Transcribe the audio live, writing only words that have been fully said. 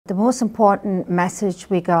The most important message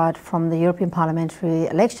we got from the European parliamentary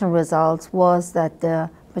election results was that the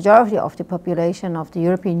majority of the population of the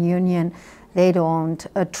European Union, they don't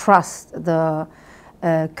trust the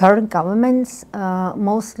current governments,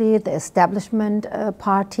 mostly the establishment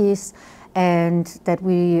parties, and that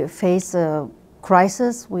we face a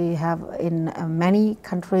crisis. We have in many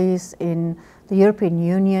countries in the European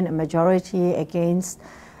Union a majority against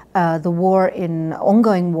the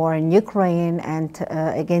ongoing war in Ukraine, and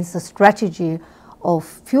against the strategy of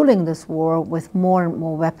fueling this war with more and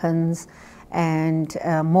more weapons and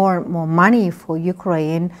more and more money for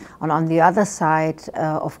Ukraine. And on the other side,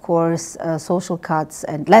 of course, social cuts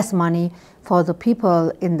and less money for the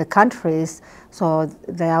people in the countries. So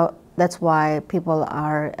that's why people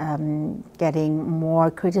are getting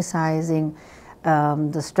more criticizing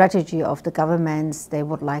the strategy of the governments. They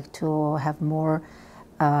would like to have more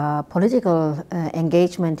political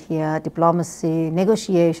engagement here, diplomacy,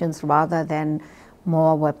 negotiations, rather than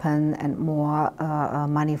more weapon and more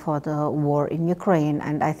money for the war in Ukraine.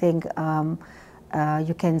 And I think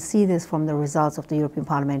you can see this from the results of the European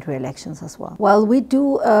parliamentary elections as well. Well, we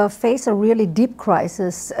do face a really deep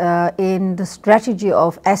crisis in the strategy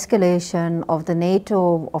of escalation of the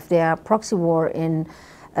NATO, of their proxy war in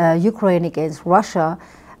Ukraine against Russia.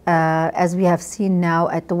 As we have seen now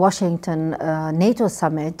at the Washington NATO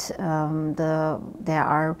Summit, there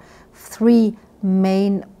are three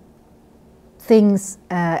main things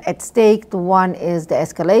at stake. The one is the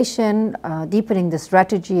escalation, deepening the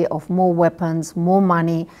strategy of more weapons, more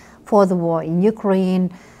money for the war in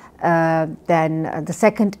Ukraine. Then the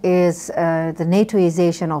second is the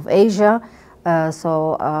NATOization of Asia.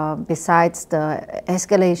 Besides the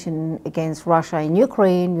escalation against Russia in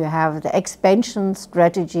Ukraine, you have the expansion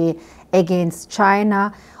strategy against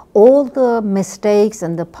China. All the mistakes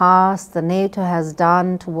in the past the NATO has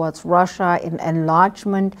done towards Russia in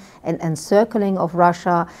enlargement and encircling of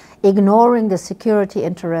Russia, ignoring the security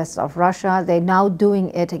interests of Russia, they're now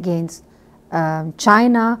doing it against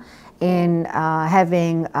China in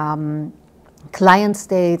having client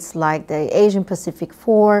states like the Asian Pacific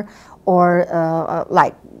Four, or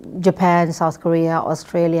like Japan, South Korea,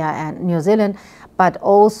 Australia, and New Zealand, but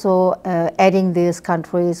also adding these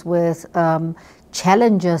countries with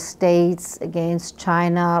challenger states against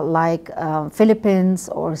China, like Philippines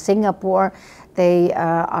or Singapore. They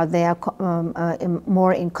are there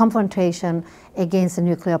more in confrontation against the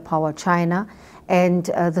nuclear power China. And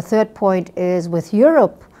the third point is with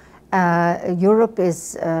Europe. Europe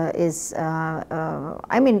is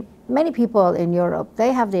I mean, many people in Europe,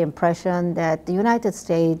 they have the impression that the United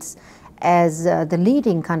States, as the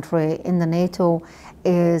leading country in the NATO,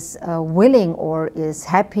 is willing or is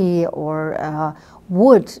happy or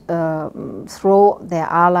would throw their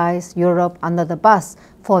allies, Europe, under the bus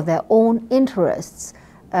for their own interests,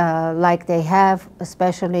 like they have,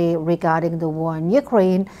 especially regarding the war in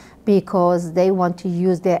Ukraine, because they want to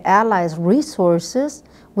use their allies' resources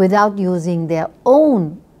without using their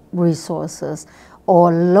own resources,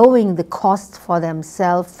 or lowering the cost for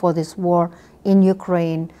themselves for this war in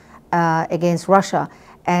Ukraine against Russia.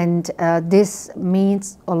 And this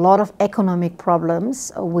means a lot of economic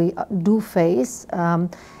problems we do face.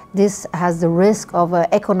 This has the risk of an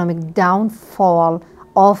economic downfall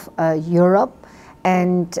of Europe.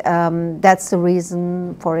 And that's the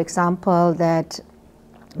reason, for example, that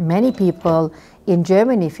many people in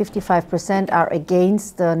Germany, 55%, are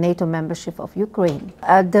against the NATO membership of Ukraine.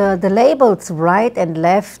 The labels right and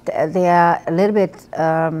left, they are a little bit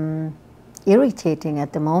irritating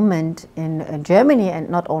at the moment in Germany, and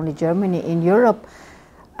not only Germany, in Europe.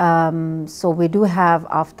 So we do have,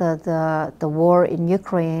 after the war in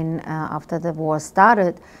Ukraine, after the war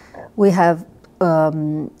started, we have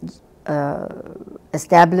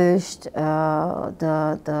established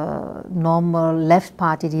the normal left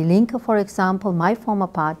party, Die Linke, for example, my former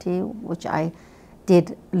party, which I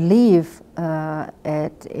did leave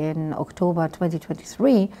in October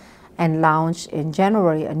 2023, and launched in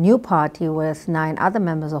January a new party with 9 other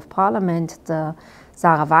members of parliament, the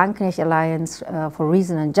Sarah Wagenknecht Alliance for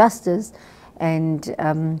Reason and Justice. And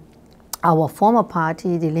our former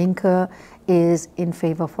party, Die Linke, is in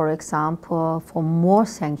favor, for example, for more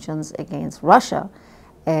sanctions against Russia.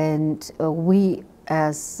 And we,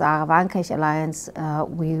 as Sarah Wagenknecht Alliance,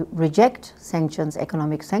 we reject sanctions,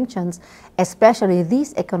 economic sanctions, especially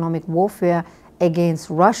this economic warfare against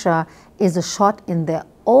Russia is a shot in their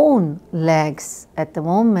own legs at the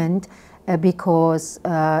moment, because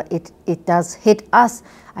it does hit us.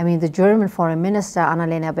 I mean, the German Foreign Minister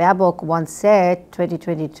Annalena Baerbock once said,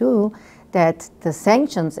 2022, that the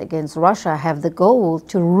sanctions against Russia have the goal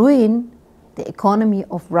to ruin the economy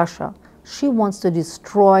of Russia. She wants to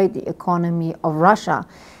destroy the economy of Russia.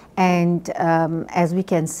 And as we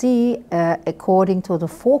can see, according to the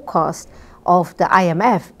forecast of the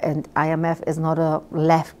IMF, and IMF is not a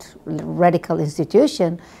left radical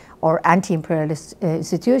institution or anti-imperialist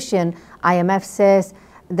institution, IMF says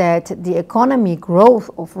that the economy growth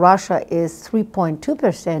of Russia is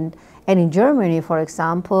 3.2%, and in Germany, for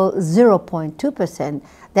example, 0.2%.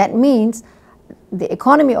 That means the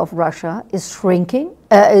economy of Russia is shrinking,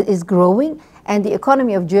 is growing, and the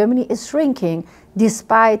economy of Germany is shrinking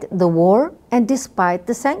despite the war and despite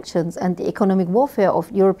the sanctions and the economic warfare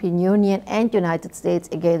of European Union and United States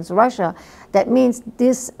against Russia. That means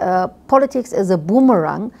this politics is a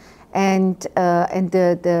boomerang, and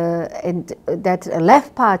that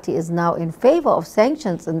left party is now in favor of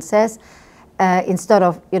sanctions and says, instead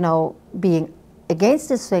of being against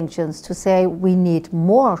the sanctions, to say we need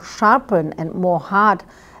more sharpened and more hard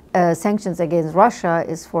sanctions against Russia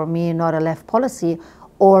is for me not a left policy,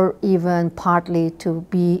 or even partly to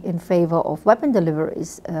be in favor of weapon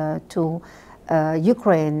deliveries to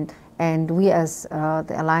Ukraine. And we as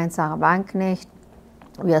the Alliance Sarah Wagenknecht,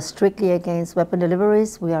 we are strictly against weapon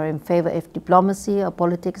deliveries. We are in favor of diplomacy, a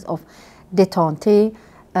politics of détente.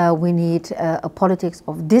 We need a politics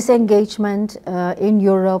of disengagement in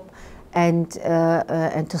Europe, and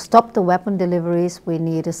to stop the weapon deliveries, we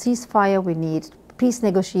need a ceasefire, we need peace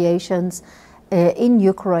negotiations in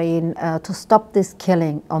Ukraine to stop this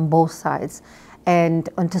killing on both sides, and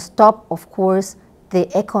to stop, of course, the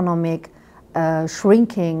economic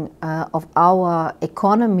shrinking of our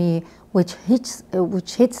economy, which hits,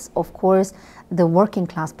 of course, the working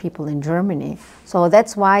class people in Germany. So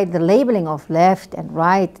that's why the labeling of left and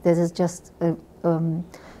right, this is just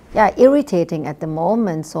irritating at the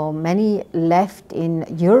moment. So many left in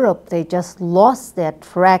Europe, they just lost their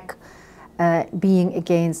track, being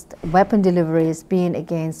against weapon deliveries, being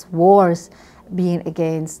against wars, being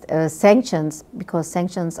against sanctions, because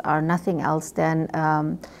sanctions are nothing else than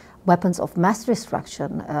weapons of mass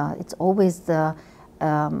destruction. It's always the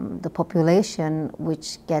population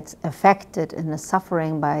which gets affected and is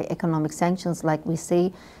suffering by economic sanctions, like we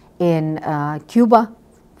see in Cuba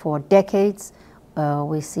for decades.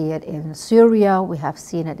 We see it in Syria, we have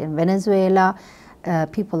seen it in Venezuela.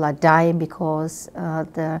 People are dying because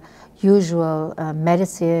the usual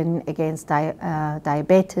medicine against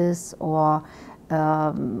diabetes or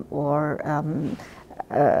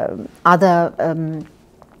other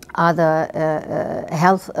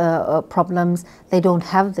health problems, they don't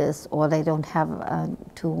have this, or they don't have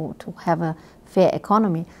to have a fair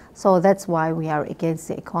economy. So that's why we are against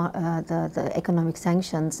the economic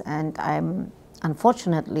sanctions, and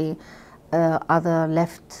unfortunately other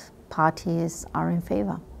left parties are in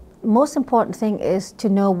favor. Most important thing is to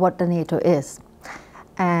know what the NATO is,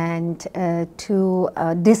 and to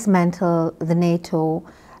dismantle the NATO,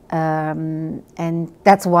 and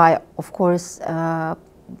that's why, of course,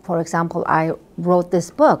 for example, I wrote this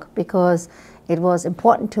book, because it was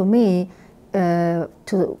important to me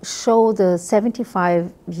to show the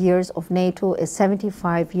 75 years of NATO is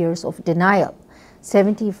 75 years of denial,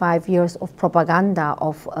 75 years of propaganda,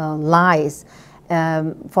 of lies.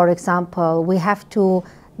 For example, we have to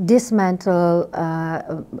dismantle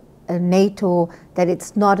NATO, that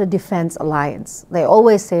it's not a defense alliance. They're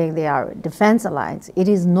always saying they are a defense alliance. It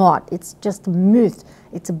is not. It's just a myth.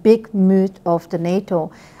 It's a big myth of the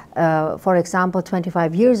NATO. For example,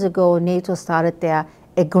 25 years ago, NATO started their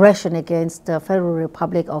aggression against the Federal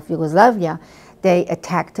Republic of Yugoslavia. They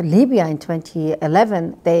attacked Libya in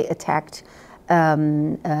 2011. They attacked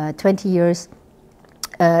 20 years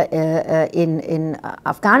in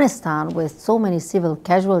Afghanistan, with so many civil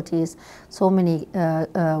casualties, so many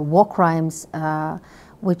war crimes,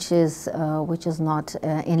 which is not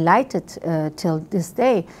enlightened till this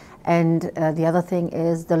day. And the other thing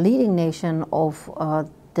is, the leading nation of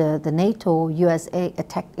the NATO, USA,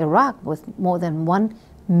 attacked Iraq with more than 1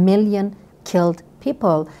 million killed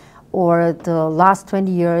people. Or the last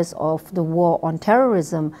 20 years of the war on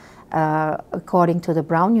terrorism, according to the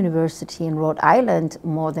Brown University in Rhode Island,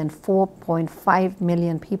 more than 4.5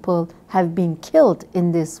 million people have been killed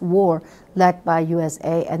in this war led by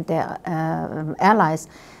USA and their allies.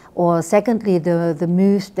 Or secondly, the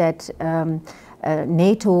myth that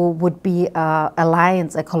NATO would be an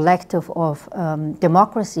alliance, a collective of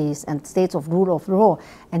democracies and states of rule of law.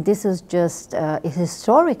 And this is just a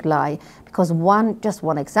historic lie, because just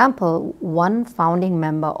one example, one founding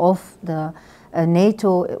member of the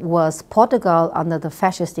NATO was Portugal under the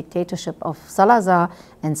fascist dictatorship of Salazar,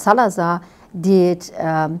 and Salazar did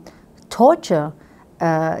torture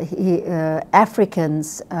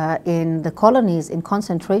Africans in the colonies, in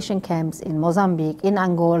concentration camps in Mozambique, in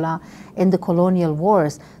Angola, in the colonial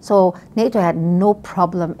wars. So NATO had no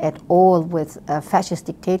problem at all with fascist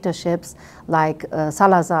dictatorships like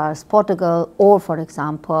Salazar's Portugal, or for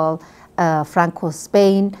example, Franco's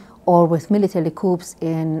Spain, or with military coups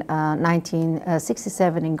in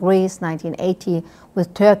 1967 in Greece, 1980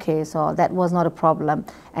 with Turkey. So that was not a problem.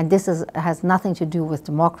 And this has nothing to do with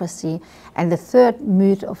democracy. And the third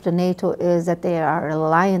myth of the NATO is that they are an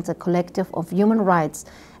alliance, a collective of human rights.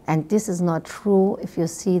 And this is not true. If you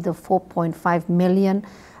see the 4.5 million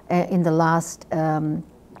in the last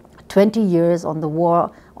 20 years on the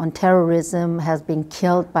war on terrorism has been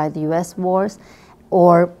killed by the US wars,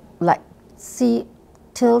 or like, see,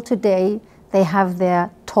 till today, they have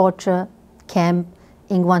their torture camp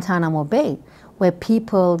in Guantanamo Bay, where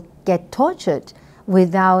people get tortured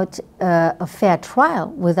without a fair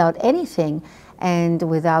trial, without anything, and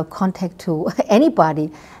without contact to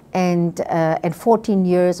anybody. And 14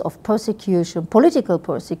 years of persecution, political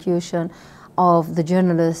persecution of the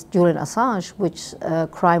journalist Julian Assange, which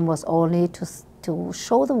crime was only to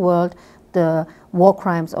show the world the war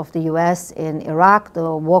crimes of the US in Iraq,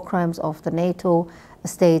 the war crimes of the NATO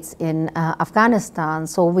states in Afghanistan.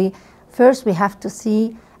 So we have to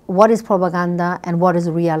see what is propaganda and what is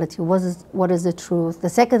reality, what is the truth. The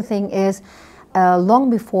second thing is, long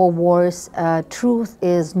before wars, truth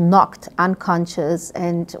is knocked unconscious,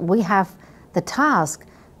 and we have the task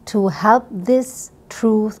to help this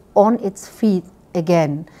truth on its feet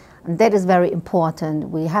again. And that is very important.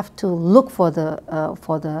 We have to look for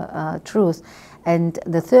the truth. And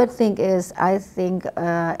the third thing is, I think,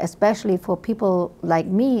 especially for people like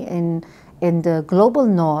me in the global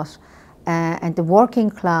north and the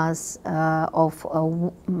working class of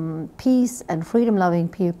peace and freedom-loving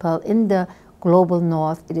people in the global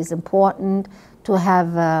north, it is important to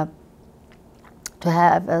have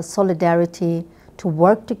a solidarity, to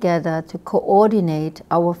work together, to coordinate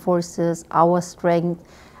our forces, our strength,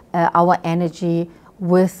 our energy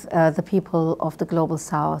with the people of the global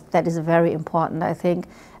south. That is very important, I think,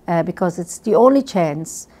 because it's the only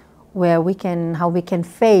chance where how we can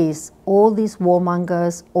face all these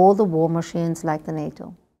warmongers, all the war machines like the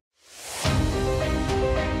NATO.